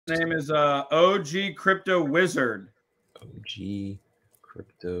name is OG Crypto Wizard. OG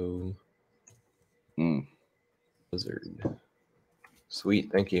Crypto Wizard.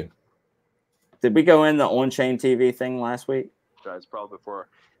 Sweet, thank you. Did we go in the on-chain TV thing last week? Guys, probably before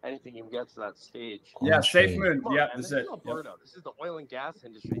anything even gets to that stage. Yeah, Safe Moon. Come on, Yeah, man, that's this it. is Alberta. This is the oil and gas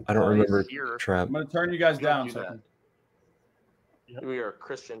industry. I don't remember Here. Trap. I'm going to turn you guys down. Do that. We are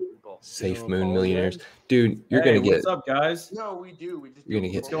Christian people. Safe Moon Millionaires. Dude, you're Hey, going to get what's up, guys? No, we do. We just You're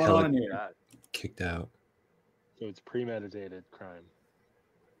gonna get What's going on in here? kicked out. So it's premeditated crime.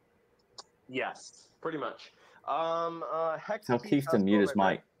 Yes, pretty much. Hex. Tell Keith to mute his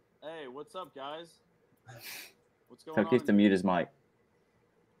mic. Hey, what's up, guys? What's going Tell on? Keith to mute his mic.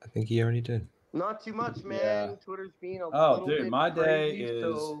 I think he already did. Not too much, man. Yeah. Twitter's being a Oh, little dude, bit my day crazy, is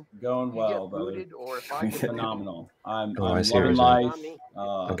so going you well, get brother. booted, or if I get Phenomenal. I'm Oh, I loving see what you're life. saying.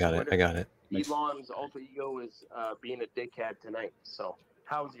 I got it. I got it. Elon's alter ego is being a dickhead tonight. So,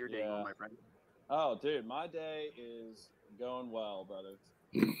 how's your day going, my friend? Oh, dude, my day is going well, brother.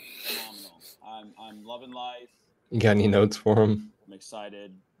 Phenomenal. I'm loving life. You got any notes for him? I'm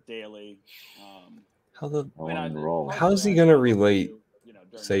excited daily. How the roll. How's he gonna relate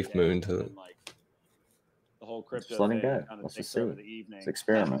during Safe the day, Moon and to? then, like, the whole crypto Just let him thing go. kind of Let's takes just see. over the evening. Let's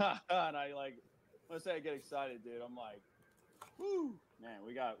experiment. And I when I say I get excited, dude, I'm like, whoo, man,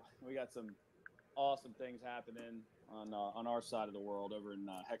 we got some awesome things happening on our side of the world over in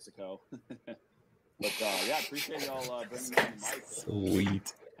Hexaco. But yeah, appreciate y'all bringing me on the mic.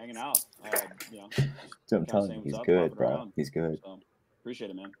 Sweet. Hanging out. Dude, I'm telling you, he's good, bro. He's good. So, appreciate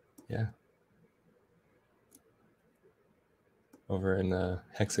it, man. Yeah. Over in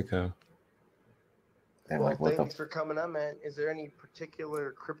Hexaco. Well, thanks for coming on, man. Is there any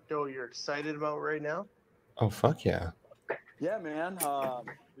particular crypto you're excited about right now? Oh, fuck yeah. Yeah, man. Are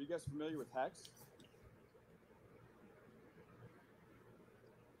you guys familiar with Hex?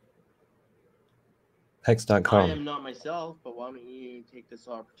 Hex.com. I am not myself, but why don't you take this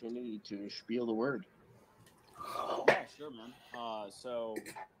opportunity to spiel the word? Yeah, sure, man. So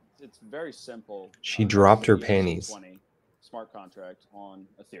it's very simple. She dropped her ERC-20 panties. Smart contract on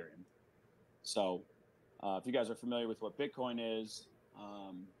Ethereum. So if you guys are familiar with what Bitcoin is,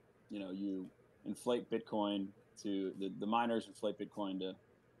 you inflate Bitcoin to the miners inflate Bitcoin to,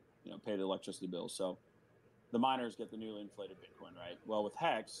 pay the electricity bills. So the miners get the newly inflated Bitcoin, right? Well, with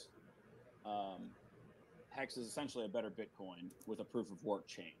Hex, Hex is essentially a better Bitcoin with a proof of work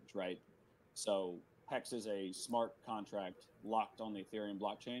change, right? So Hex is a smart contract locked on the Ethereum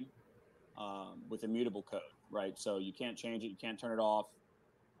blockchain with immutable code, right? So you can't change it, you can't turn it off,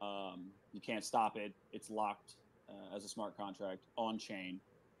 you can't stop it. It's locked as a smart contract on chain.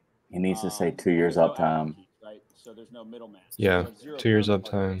 He needs to say 2 years There's no uptime. admin keys, right? So there's no middleman. Yeah, So zero 2 years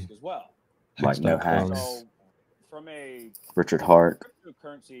counterparty risk uptime. as well. Like no Hex.com. hacks. So from a Richard Hart.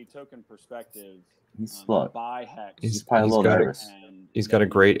 cryptocurrency token perspective, He's look. buy Hex. He's probably a little nervous. He's got a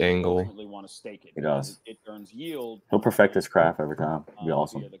great angle. Ultimately want to stake it. He does. It earns yield. He'll perfect his craft every time. It'll be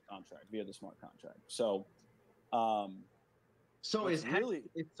awesome. Via the contract, via the smart contract. So, So What's is Hex really-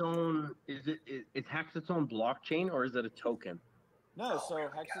 its own? Is Hex its own blockchain, or is it a token? no, so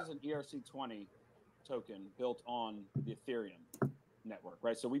Hex is an ERC-20 token built on the Ethereum network,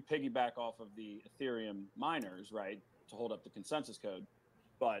 right? So we piggyback off of the Ethereum miners, right, to hold up the consensus code.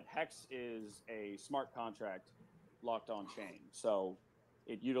 But Hex is a smart contract locked on chain. So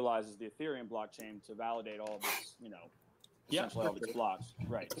it utilizes the Ethereum blockchain to validate all of its, essentially all of its blocks.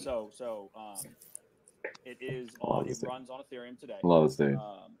 Right. So it is on, it runs on Ethereum today. Loves, dude.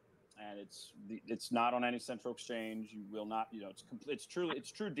 And it's not on any central exchange. You will not, it's true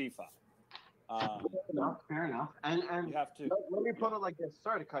DeFi. Fair enough. And You have to. let me put it like this.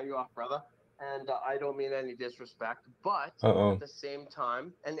 Sorry to cut you off, brother. And I don't mean any disrespect, but Uh-oh. at the same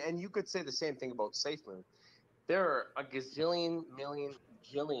time, and you could say the same thing about SafeMoon. There are a gazillion, million,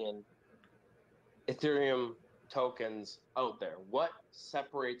 jillion Ethereum tokens out there. What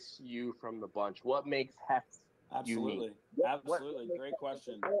separates you from the bunch? What makes Hex Absolutely. unique? Absolutely. Great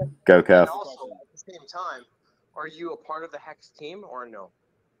question. Go, And Kev. also, at the same time, are you a part of the Hex team or no?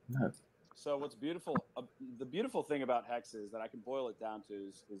 No. So what's beautiful, the beautiful thing about Hex is that I can boil it down to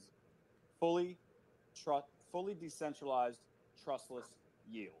is fully decentralized, trustless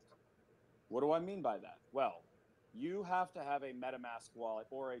yield. What do I mean by that? Well, you have to have a MetaMask wallet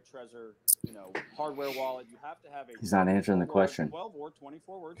or a Trezor, hardware wallet. You have to have a. He's not answering the question. 12 or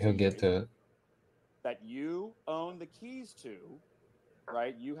 24 word. He'll get seed to it. that you own the keys to,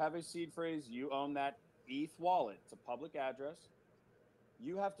 right? You have a seed phrase. You own that ETH wallet. It's a public address.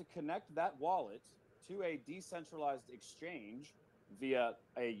 You have to connect that wallet to a decentralized exchange via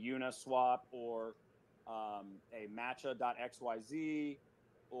a Uniswap or a Matcha.xyz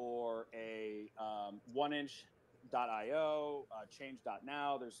or oneinch.io,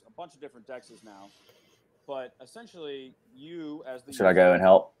 change.now. There's a bunch of different dexes now. But essentially, you as the Should I go and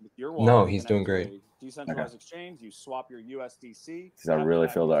help? with your No, wallet he's connected doing to great. a decentralized exchange, you swap your USDC. Because I After really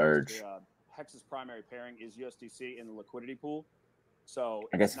that, feel the because urge. Hex's primary pairing is USDC in the liquidity pool. So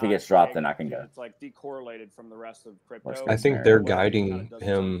I guess it's if he not gets dropped, pegged then I can to- go. It's like decorrelated from the rest of crypto. Worst I case think scenario. they're Web3 kinda guiding does its own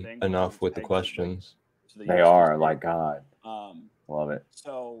him thing because enough it's with the pegged questions. to the They USDC. are, like, God. Love it.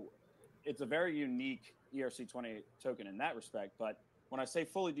 So it's a very unique ERC20 token in that respect. But when I say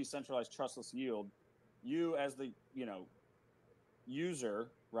fully decentralized trustless yield, you as the user,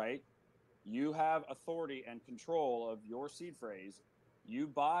 right? You have authority and control of your seed phrase. You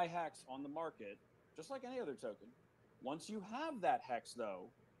buy Hex on the market, just like any other token. Once you have that Hex, though,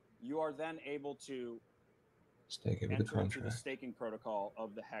 you are then able to Stake it with the enter into the contract. staking protocol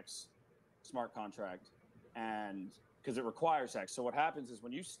of the Hex smart contract, and because it requires Hex. So what happens is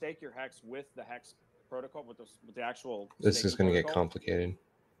when you stake your Hex with the Hex protocol, with the actual This is staking going to get protocol, complicated.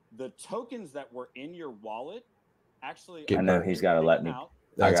 the tokens that were in your wallet actually I know he's gotta let me.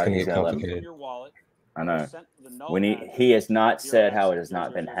 That's going to he's get gotta let me. From complicated. your wallet, I know. sent to the null When address, he has not said how it has 0x000000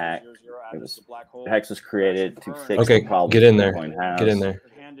 not been hacked. address, It was the black hole. Hex was created to Burn. fix Okay, the problems get in there. Bitcoin Get in has. there.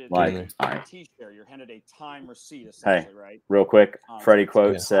 You're handed Like, there. all a right. T-share. You're handed a time receipt, essentially, right? Real quick, Freddie So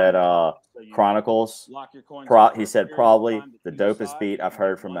Quote yeah. said, So you Chronicles. lock your coins Pro- in for he a said period of probably time the that you dopest decide. beat You I've can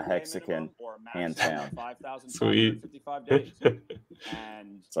heard get from a 1 day Hexican minimum or a hands maximum down. of 5,555 days.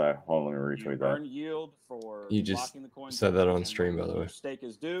 And So hold on, let me you retweet earn that. yield for You just locking the coins said in, that on and stream, when by the way. your stake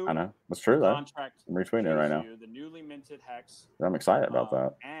is due. I know. That's true, the though. contract I'm retweeting it right pays now. you the newly minted Hex, I'm excited about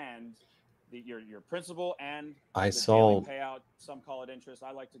that. and your principal and I the saw. daily payout. Some call it interest.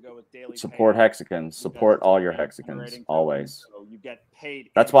 I like to go with daily Support payout. Hexicans. Support because all it's your a Hexicans, generating token, always. So you get paid.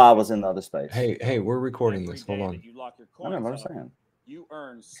 That's why I was in the other space. Hey, we're recording Every this. Hold day on. that you lock your I know coins what I'm up, saying. you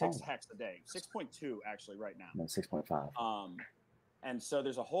earn 6 Hex a day. 6.2 actually right now. No, 6.5. And so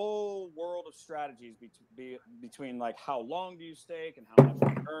there's a whole world of strategies between like how long do you stake and how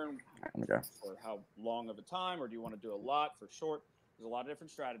much you earn Let me go. for how long of a time, or do you want to do a lot for short? There's a lot of different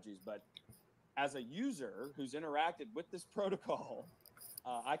strategies, but as a user who's interacted with this protocol,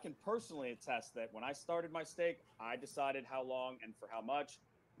 I can personally attest that when I started my stake, I decided how long and for how much.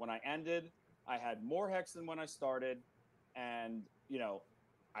 When I ended, I had more Hex than when I started, and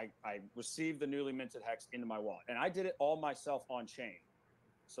I received the newly minted Hex into my wallet, and I did it all myself on chain.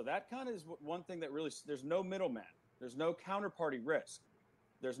 So that kind of is one thing that really, there's no middleman, there's no counterparty risk,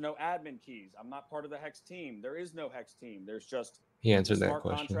 there's no admin keys. I'm not part of the Hex team. There is no Hex team. There's just He answered that smart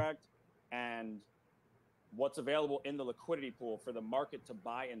question. contract and what's available in the liquidity pool for the market to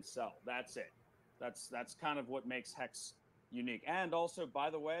buy and sell. That's it. That's kind of what makes Hex unique. And also, by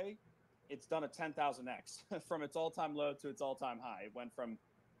the way, it's done a 10,000x from its all-time low to its all-time high. It went from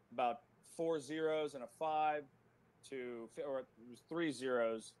about 4 zeros and a 5 to, or it was 3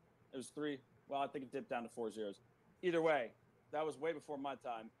 zeros. It was 3. Well, I think it dipped down to 4 zeros. Either way, that was way before my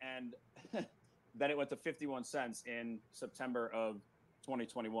time. And then it went to 51 cents in September of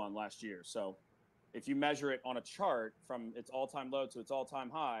 2021 last year. So if you measure it on a chart from its all-time low to its all-time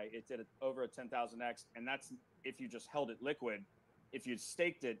high, it did over a 10,000x. And that's if you just held it liquid. If you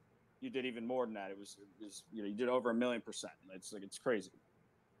staked it, you did even more than that. It was you did over 1,000,000%. It's crazy.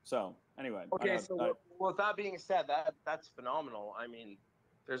 So anyway. Okay, so with that being said, that's phenomenal. I mean,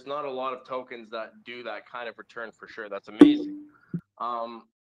 there's not a lot of tokens that do that kind of return for sure. That's amazing.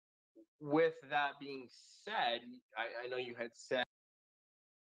 With that being said, I know you had said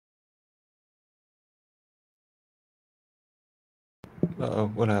Uh-oh,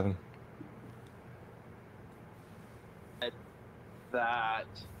 what happened? that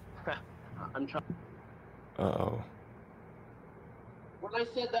I'm trying. Uh-oh. When I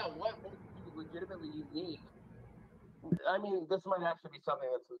said that, what makes you legitimately unique? I mean, this might actually be something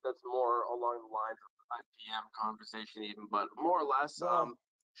that's more along the lines of a DM conversation, even, but more or less,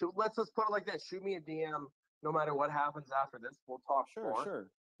 let's just put it like this: shoot me a DM. No matter what happens after this, we'll talk more. Sure.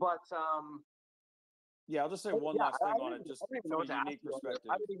 But yeah, I'll just say one last thing on it, just from a unique perspective.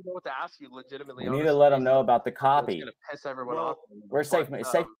 I don't even know what to ask you legitimately. We need to let them know about the It's copy. gonna piss everyone off. We're safe.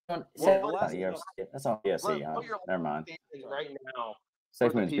 Safe. the last thing- That's on BSC. Huh? Never mind. Right now.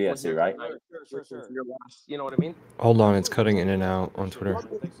 Safe Moon's BSC, right? Sure. You know what I mean? Hold on, it's cutting in and out on Twitter.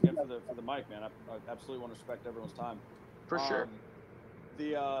 Thanks again for the mic, man. I absolutely want to respect everyone's time. For sure.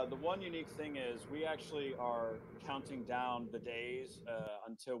 The one unique thing is we actually are counting down the days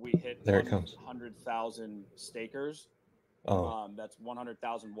until we hit There it comes. 100,000 stakers. Oh, That's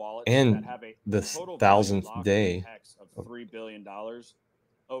 100,000 wallets and that have a the total 1,000th value day locked in Hex of $3 billion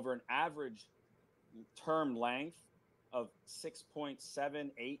over an average term length of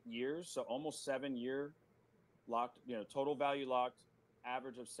 6.78 years, so almost 7-year locked, total value locked,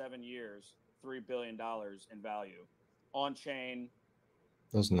 average of 7 years, $3 billion in value. On chain.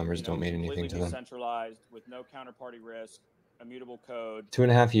 Those numbers don't mean completely anything to them. Decentralized with no counterparty risk, immutable code.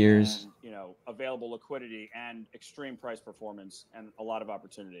 2.5 years. And, available liquidity and extreme price performance and a lot of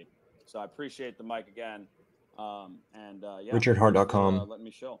opportunity. So I appreciate the mic again. RichardHart.com. Let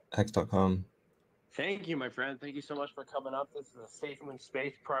me show. Hex.com. Thank you, my friend. Thank you so much for coming up. This is a safe moon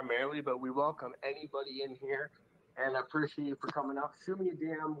space primarily, but we welcome anybody in here, and I appreciate you for coming up. Shoot me a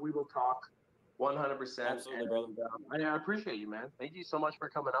DM. We will talk 100%. Absolutely, brother. I appreciate you, man. Thank you so much for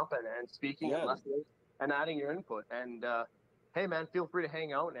coming up and speaking and listening and adding your input. And hey, man, feel free to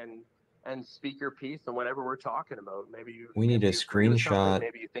hang out and speak your piece on whatever we're talking about. We need a screenshot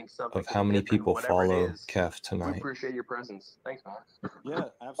maybe you think something of how many people follow Kef We tonight. appreciate your presence. Thanks, man. Yeah,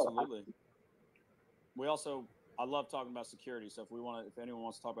 absolutely. I love talking about security. So if anyone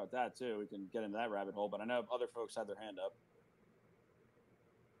wants to talk about that too, we can get into that rabbit hole. But I know other folks had their hand up.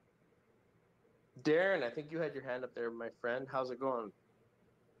 Darren, I think you had your hand up there, my friend. How's it going?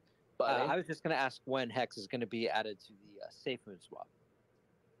 I was just going to ask when Hex is going to be added to the Safe Moon swap.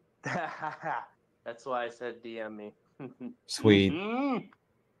 That's why I said DM me. Sweet.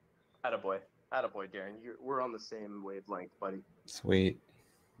 Attaboy, Darren. We're on the same wavelength, buddy. Sweet.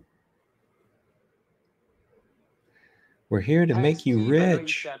 We're here to make you Steve, I know you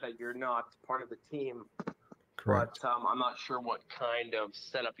rich. said that you're not part of the team, Correct. but I'm not sure what kind of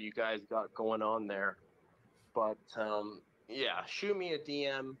setup you guys got going on there. But yeah, shoot me a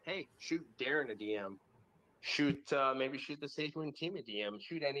DM. Hey, shoot Darren a DM. Maybe shoot the Safe Moon team a DM.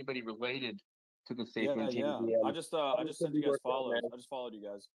 Shoot anybody related to the Safe Moon team a DM. I just sent you guys follows. I just followed you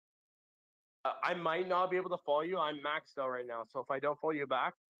guys. I might not be able to follow you. I'm maxed out right now, so if I don't follow you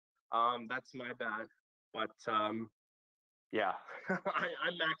back, that's my bad. But yeah,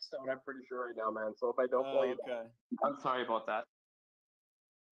 I'm maxed out. I'm pretty sure right now, man. So if I don't follow you back, I'm sorry about that.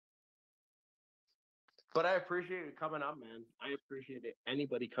 But I appreciate you coming up, man. I appreciate it.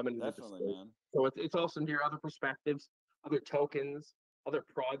 Anybody coming into the space. Man. So it's awesome to hear other perspectives, other tokens, other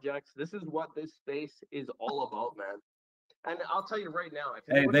projects. This is what this space is all about, man. And I'll tell you right now.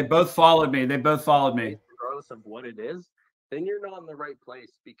 Hey, they both followed me. Regardless of what it is, then you're not in the right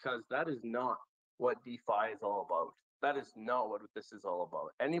place, because that is not what DeFi is all about. That is not what this is all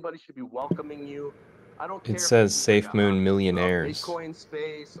about. Anybody should be welcoming you. I don't care. It says Safe Moon Millionaires. Bitcoin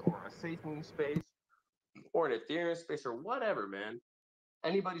space or a Safe Moon space or an Ethereum space or whatever, man.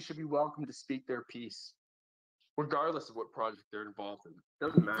 Anybody should be welcome to speak their piece, regardless of what project they're involved in.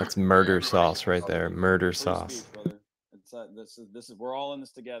 Doesn't matter. That's murder sauce right there. Murder sauce. Speech, brother. This is we're all in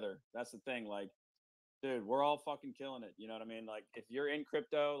this together. That's the thing. Like, dude, we're all fucking killing it. You know what I mean? Like, if you're in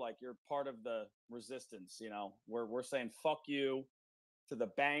crypto, like, you're part of the resistance. We're saying fuck you to the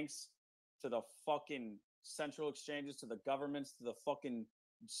banks, to the fucking central exchanges, to the governments, to the fucking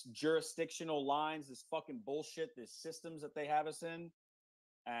jurisdictional lines, this fucking bullshit, these systems that they have us in.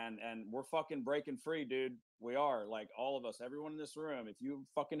 And we're fucking breaking free, dude. We are, like, all of us, everyone in this room. If you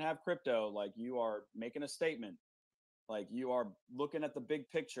fucking have crypto, like, you are making a statement. Like, you are looking at the big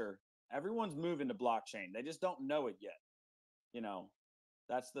picture. Everyone's moving to blockchain. They just don't know it yet.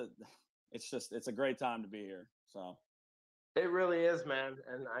 It's a great time to be here. So it really is, man.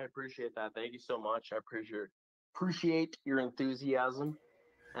 And I appreciate that. Thank you so much. I appreciate your enthusiasm.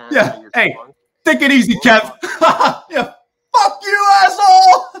 And, yeah. Hey, fun. Take it easy, Kev. Yeah. Fuck you,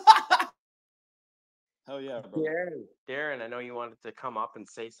 asshole. Hell yeah, bro. Darren, I know you wanted to come up and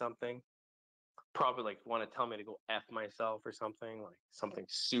say something. Probably like want to tell me to go F myself or something, like something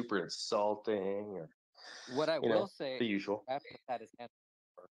super insulting, or what I will say, the usual. After that is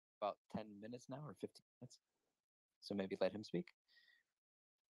for about 10 minutes now or 15 minutes. So maybe let him speak.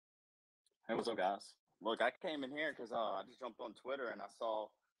 Hey, what's up, guys? Look, I came in here because I just jumped on Twitter and I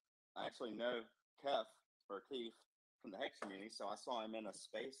actually know Keith from the Hex community, so I saw him in a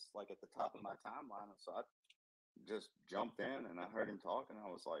space like at the top of my timeline, so I just jumped in and I heard him talk and I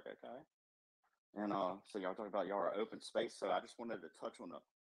was like, okay. And so y'all talking about y'all are open space, so I just wanted to touch on a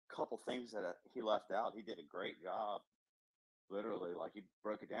couple things that he left out. He did a great job, literally, like he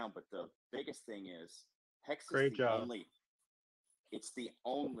broke it down. But the biggest thing is Hex is the only. It's the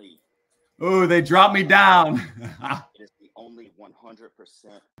only. Oh, they dropped me down. It is the only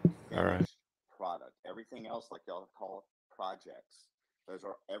 100% all right product. Everything else, like y'all call it, projects.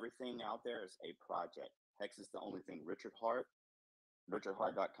 Everything out there is a project. Hex is the only thing.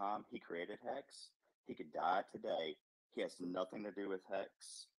 RichardHart.com. He created Hex. He could die today. He has nothing to do with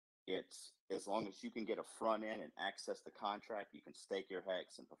Hex. It's as long as you can get a front end and access the contract, you can stake your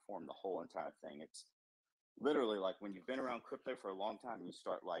Hex and perform the whole entire thing. literally, like when you've been around crypto for a long time, you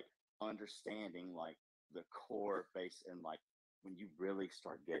start like understanding like the core base, and like when you really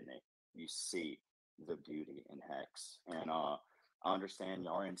start getting it, you see the beauty in Hex. And I understand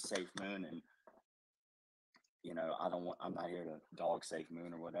y'all are in Safe Moon, and you know, I'm not here to dog Safe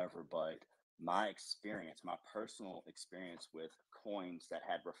Moon or whatever, but my experience, my personal experience with coins that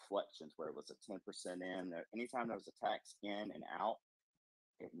had reflections where it was a 10% in, anytime there was a tax in and out,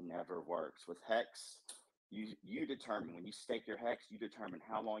 it never works. With Hex, you determine, when you stake your Hex, you determine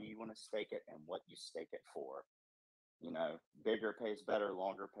how long you want to stake it and what you stake it for. You know, bigger pays better,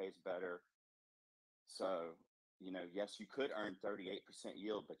 longer pays better. So, you know, yes, you could earn 38%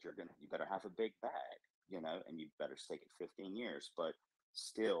 yield, but you better have a big bag, you know, and you better stake it 15 years. But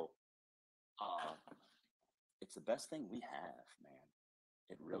still, it's the best thing we have, man.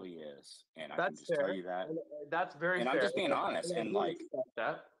 It really is. And I can just tell you that. That's very and fair. I'm just being honest. And like,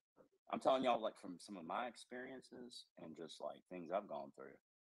 that. I'm telling y'all, like, from some of my experiences and just like things I've gone through.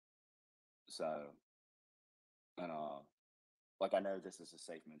 So, and like, I know this is a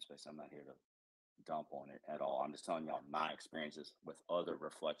Safe Moon space. I'm not here to dump on it at all. I'm just telling y'all my experiences with other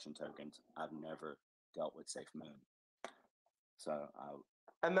reflection tokens. I've never dealt with Safe Moon. So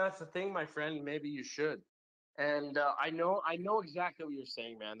and that's the thing, my friend. Maybe you should. And I know exactly what you're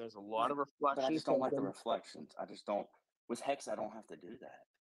saying, man. There's a lot of reflections. But I just don't like the reflections. I just don't. With Hex, I don't have to do that.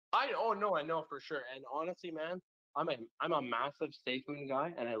 I know for sure. And honestly, man, I'm a massive Safe Moon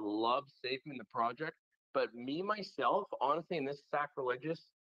guy, and I love Safe Moon the project. But me myself, honestly, and this is sacrilegious,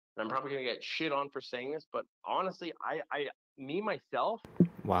 and I'm probably gonna get shit on for saying this, but honestly, me myself,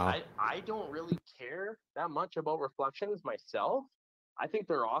 Wow. I don't really care that much about reflections myself. I think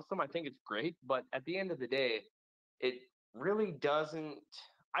they're awesome. I think it's great, but at the end of the day, it really doesn't.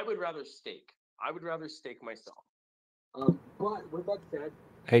 I would rather stake. I would rather stake myself. But with that said,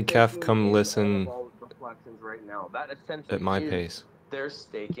 Hey, Kef, come listen reflections right now. That essentially at my is pace. They're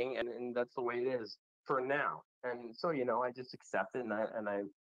staking, and that's the way it is for now. And so, you know, I just accept it, and I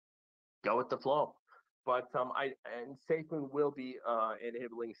go with the flow. But SafeMoon will be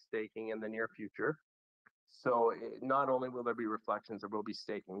enabling staking in the near future. So not only will there be reflections, there will be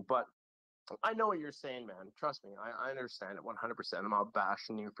staking. But I know what you're saying, man. Trust me, I understand it 100%. I'm not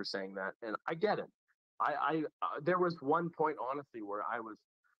bashing you for saying that, and I get it. There was one point, honestly, where I was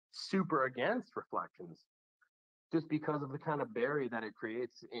super against reflections, just because of the kind of barrier that it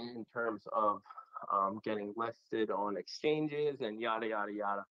creates in terms of getting listed on exchanges and yada yada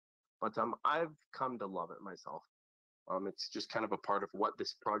yada. But I've come to love it myself. It's just kind of a part of what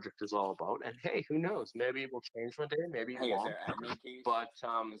this project is all about. And hey, who knows? Maybe it will change one day. Maybe it won't. But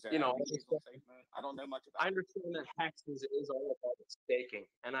you know, I don't know much about. I understand that Hex is all about staking,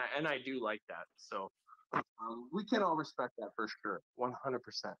 and I do like that. So we can all respect that for sure, 100%.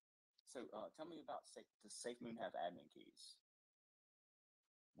 So tell me about does SafeMoon have admin keys?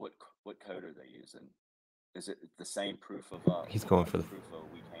 What code are they using? Is it the same proof of He's going for the proof of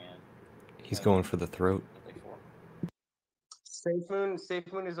we can? He's going for the throat.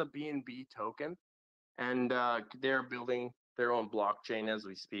 SafeMoon is a BNB token, and they're building their own blockchain as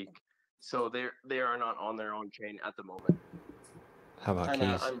we speak. So they are not on their own chain at the moment. How about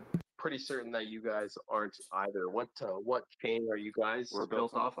keys? I'm pretty certain that you guys aren't either. What chain are you guys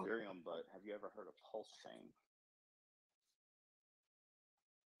built off of? Ethereum, but have you ever heard of Pulse Chain?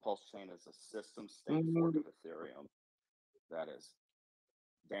 Pulse Chain is a system state fork of Ethereum. That is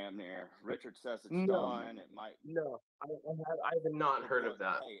damn near. Richard says it's done. It might. No, I have not heard of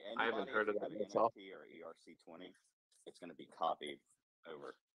that. Hey, I haven't heard of that myself. NFT or ERC20, it's going to be copied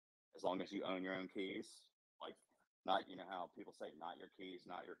over. As long as you own your own keys, like not, you know how people say not your keys,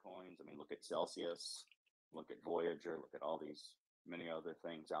 not your coins. I mean, look at Celsius, look at Voyager, look at all these many other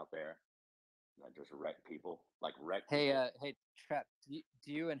things out there that just wreck people, like wreck. Hey, hey, Trap,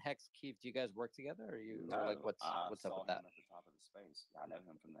 do you and Hex Keef, do you guys work together, or you? No, or like what's up with that? At the top of the space. I know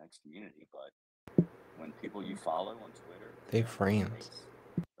him from the Hex community, but when people you follow on Twitter, they friends.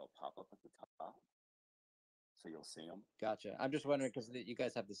 They'll pop up at the top, so you'll see them. Gotcha. I'm just wondering because you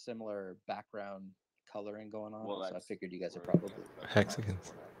guys have the similar background coloring going on, well, so I figured you guys are probably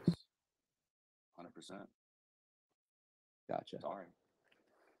Hexagons. 100%. Gotcha. Sorry.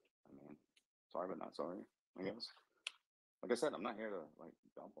 I mean, sorry, but not sorry, I guess. Like I said, I'm not here to like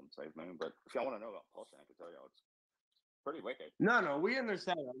dump on SafeMoon, but if y'all want to know about Pulse, I can tell y'all it's pretty wicked. No, we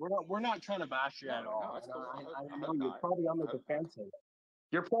understand that. We're not trying to bash you at all. I know you're probably on the defensive.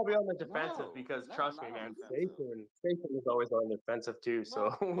 You're probably on the defensive because trust me, man, SafeMoon is always on the defensive too.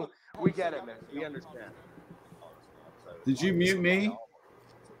 So we get it, man. We understand. Did you mute me?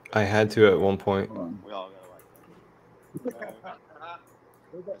 I had to at one point. We all go like.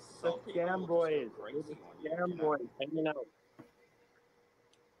 We're the Some people scam just boys. go We're the crazy on you, scam you know? boys hanging out.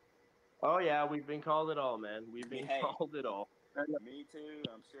 Oh yeah, we've been called it all, man. We've been Hey. called it all. Me too.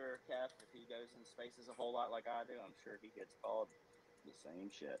 I'm sure Kev, if he goes in spaces a whole lot like I do, I'm sure he gets called the same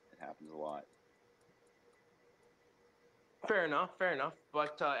shit. It happens a lot. Fair enough, fair enough.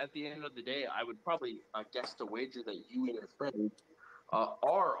 But at the end of the day, I would probably guess to wager that you and your friend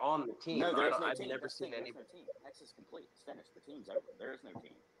are on the team. No, there's no I've team. never That's the seen thing, any. there's no team. Hex is complete. It's finished. The team's over. There is no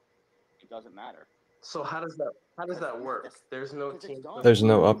team. It doesn't matter. So how does that work? There's no 'Cause it's team. done. There's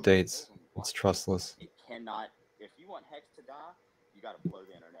no It updates. goes on the It's blockchain. trustless. It cannot. If you want Hex to die, you got to blow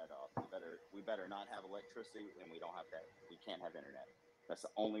the internet up. We better not have electricity, and we don't have that. We can't have internet. That's the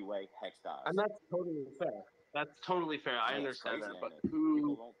only way Hex dies. And that's totally fair. That's totally fair. I Yeah, it's understand crazy, that. But ain't it?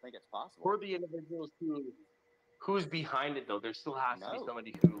 People don't think it's possible. who are the individuals who's behind it though? There still has to be No.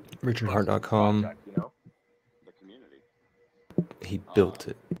 somebody who RichardHart.com. project, you know? The community. He built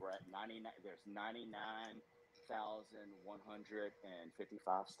it. We're at 99. There's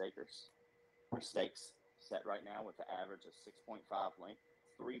 99,155 stakers or stakes set right now with an average of 6.5 link,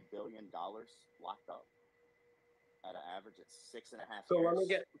 $3 billion locked up at an average of 6.5 So years. let me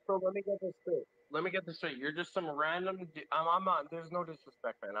get this straight. Let me get this straight. You're just some random. I'm not. There's no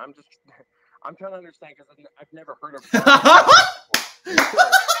disrespect, man. I'm trying to understand because I've never heard of.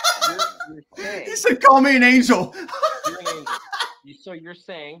 You're saying, He said, "Call me an angel." you're an angel. So you're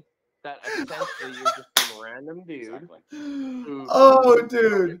saying that essentially you're just some random dude. Exactly. Who Oh, you know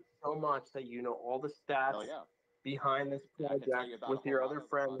dude. it so much that you know all the stats Hell yeah. behind this I can tell project you about with a whole your lot other of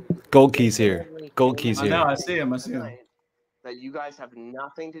friends. Gold Key's here. Gold Key's I know. here. I see him. I see him. That you guys have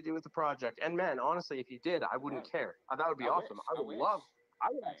nothing to do with the project. And man, honestly, if you did, I wouldn't care. That would be awesome. I would love. I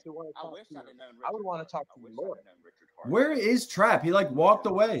would actually want to I talk wish to I'd you. have known I would want to talk to I you wish more. I'd known Richard Hart. Where is Trap? He like walked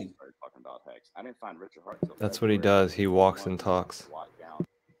away. Started talking about Hex. I didn't find Richard Hart till That's what he February. does. He walks and talks. Locked down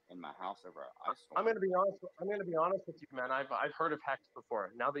in my house over an ice storm. I'm gonna be honest with you, man. I've heard of Hex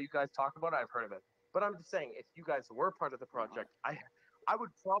before. Now that you guys talk about it, I've heard of it. But I'm just saying, if you guys were part of the project, I would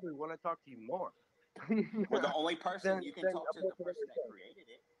probably want to talk to you more. Well, the only person Then- you can then talk to I'm is the looking at person your that thing. created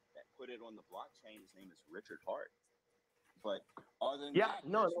it, that put it on the blockchain. His name is Richard Hart. But other than Yeah, that,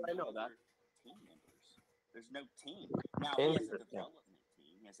 no, there's I know that. other team members. There's no team. Now he has a Interesting. development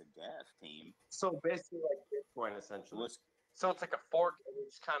team. He has a dev team. So basically, like Bitcoin, essentially. Let's So it's like a fork, and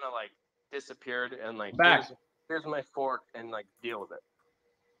it's kind of like disappeared, and like Back. here's my fork, and like deal with it.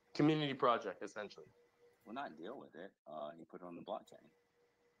 Community project, essentially. Well, not deal with it. He put it on the blockchain.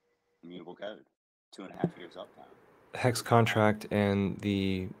 Immutable code. 2.5 years uptime. Hex contract and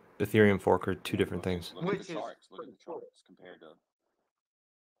the Ethereum fork are two different things. Look at Which the is charts. Look at pretty the cool. charts compared to.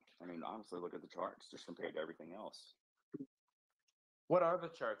 I mean, honestly, look at the charts just compared to everything else. What are the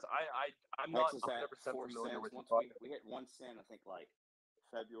charts? I'm not Hex is at 100% 4 familiar cents. with the Once project. we hit 1 cent, I think like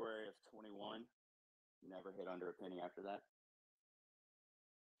February of 21. Never hit under a penny after that.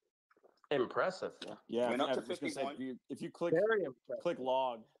 Impressive. Yeah, Went up I to was just gonna say, 51. if you click Very impressive. click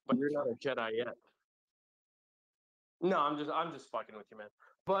log, But you're not a Jedi yet. No, I'm just fucking with you, man.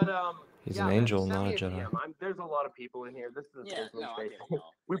 But He's yeah, an man, angel, send not me a Jedi. DM. There's a lot of people in here. This is a Yeah, business no, I space. get it,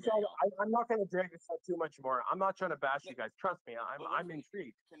 y'all. We I get it, probably, y'all. I'm not gonna drag this out too much more. I'm not trying to bash you Yeah. guys. Trust me, But I'm if we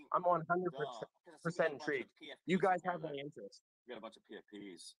intrigued. can- I'm 100% Because I see we got a bunch of intrigued. PFPs You guys in here, have my though. interest. We got a bunch of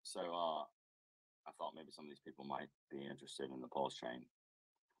PFPs, so I thought maybe some of these people might be interested in the pulse chain.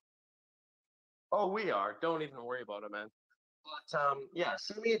 Oh, we are. Don't even worry about it, man. But yeah,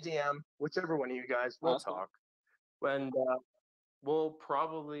 send me a DM, whichever one of you guys. We'll that's cool. talk. And we'll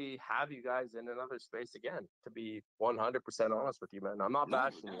probably have you guys in another space again. To be 100% honest with you, man, I'm not No,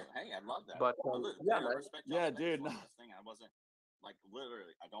 bashing no, you. hey, I love that. But, yeah, I man. respect Yeah, y'all's dude, Hex no. on this thing. I wasn't like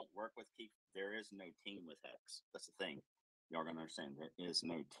literally. I don't work with Keith. There is no team with Hex. That's the thing. Y'all gonna understand. There is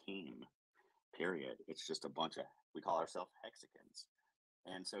no team. Period. It's just a bunch of. We call ourselves Hexicans.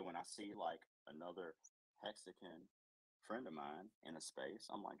 And so when I see like another Hexican friend of mine in a space,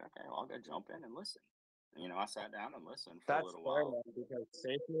 I'm like, okay, well, I'll go jump in and listen. And, you know, I sat down and listened for a That's little fair, while. man, because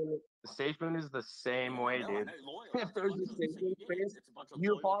Safe Moon is the same way, No, I dude. know, loyal. If It's a there's bunch a of- Safe so Moon you get it. space, It's a bunch of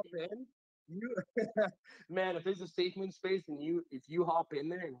you loyal hop people. in. You man, if there's a Safe Moon space and if you hop in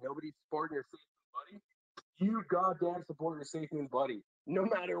there and nobody's supporting your Safe Moon buddy, you goddamn support your Safe Moon buddy, no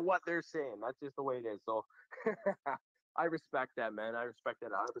matter what they're saying. That's just the way it is. So I respect that, man. I respect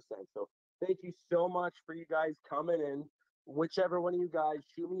that 100%. So thank you so much for you guys coming in. Whichever one of you guys,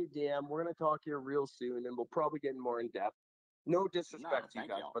 shoot me a DM. We're gonna talk here real soon, and we'll probably get more in depth. No disrespect to you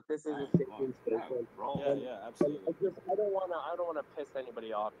thank guys, y'all. but this is Hey, a Safe come Moon on. space. No, and- roll. yeah, and- yeah, and absolutely. I don't wanna piss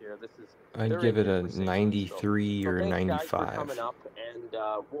anybody off here. This is I'd they're give in it here a for Safe Moon, 93 so or thanks, guys, for 95. coming up, and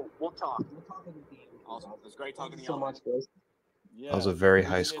we'll talk. We'll talk in the DM. Awesome. It was great talking Thank to you so y'all. much, guys. Yeah, That was a very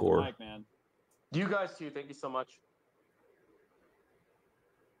high appreciate the score. mic, man. You guys too. Thank you so much.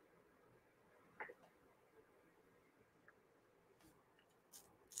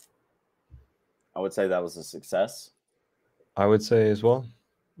 I would say that was a success. I would say as well.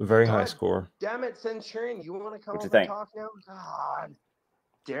 A very high God score. Damn it, Centurion. You want to come What you over and think? talk now? God.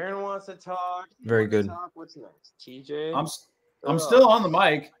 Darren wants to talk. You Very want to good. talk? What's next? TJ? I'm still on the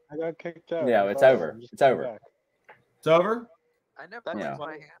mic. I got kicked out. Yeah, I'm it's sorry, over. I'm just It's coming over. back. It's over. I never That's raised funny.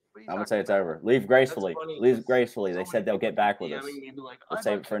 my hand. What are you I would talking say it's about? over. Leave gracefully. That's funny, Leave 'cause gracefully. They so said many they'll people get back with keep us. DMing me, be like, We'll "I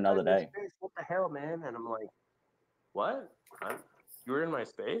save got it for kicked out another of your day. space. What the hell, man?" And I'm like, "What? You were in my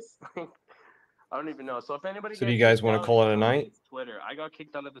space?" I don't even know. So if anybody, So do you guys want to call it a night it's Twitter. I got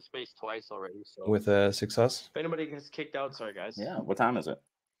kicked out of the space twice already. So with a success? if anybody gets kicked out, sorry guys. Yeah. What time is it?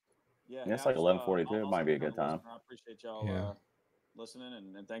 Yeah, Yeah, it's hey, like I'll 11:42. It I'll might be a still good become time. listener. I appreciate y'all Yeah. listening,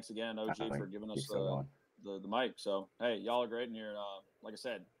 and thanks again, I OG, think for giving keep us still going. the mic. So hey, y'all are great, and you're like I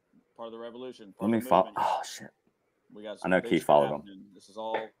said, part of the revolution. Let Part me of the follow. movement. Oh shit. We got I know big Keith shit followed him. happening. This is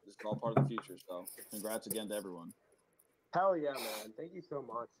all part of the future. So congrats again to everyone. Hell yeah, man. Thank you so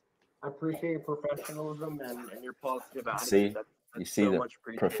much. I appreciate your professionalism and your positive attitude. See? That's You see so the much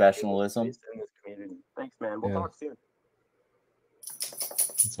appreciated professionalism? in this community. Thanks, man. We'll Yeah. talk soon.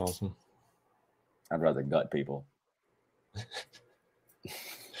 That's awesome. I'd rather gut people.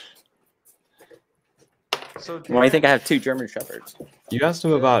 So Why do you think I have 2 German shepherds? You asked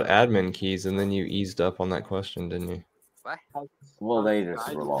him about admin keys, and then you eased up on that question, didn't you? What? Well, they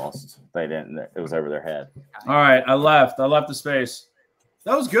just were lost. They didn't. It was over their head. All right, I left the space.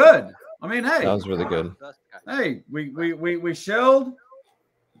 That was good. I mean, hey, That was really good. hey, we showed.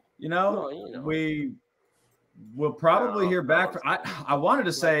 You know, Well, you know. we will probably hear back. I wanted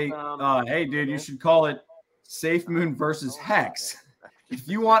to say, hey, dude, you should call it Safe Moon versus Hex if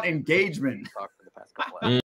you want engagement. Talk for the past couple hours.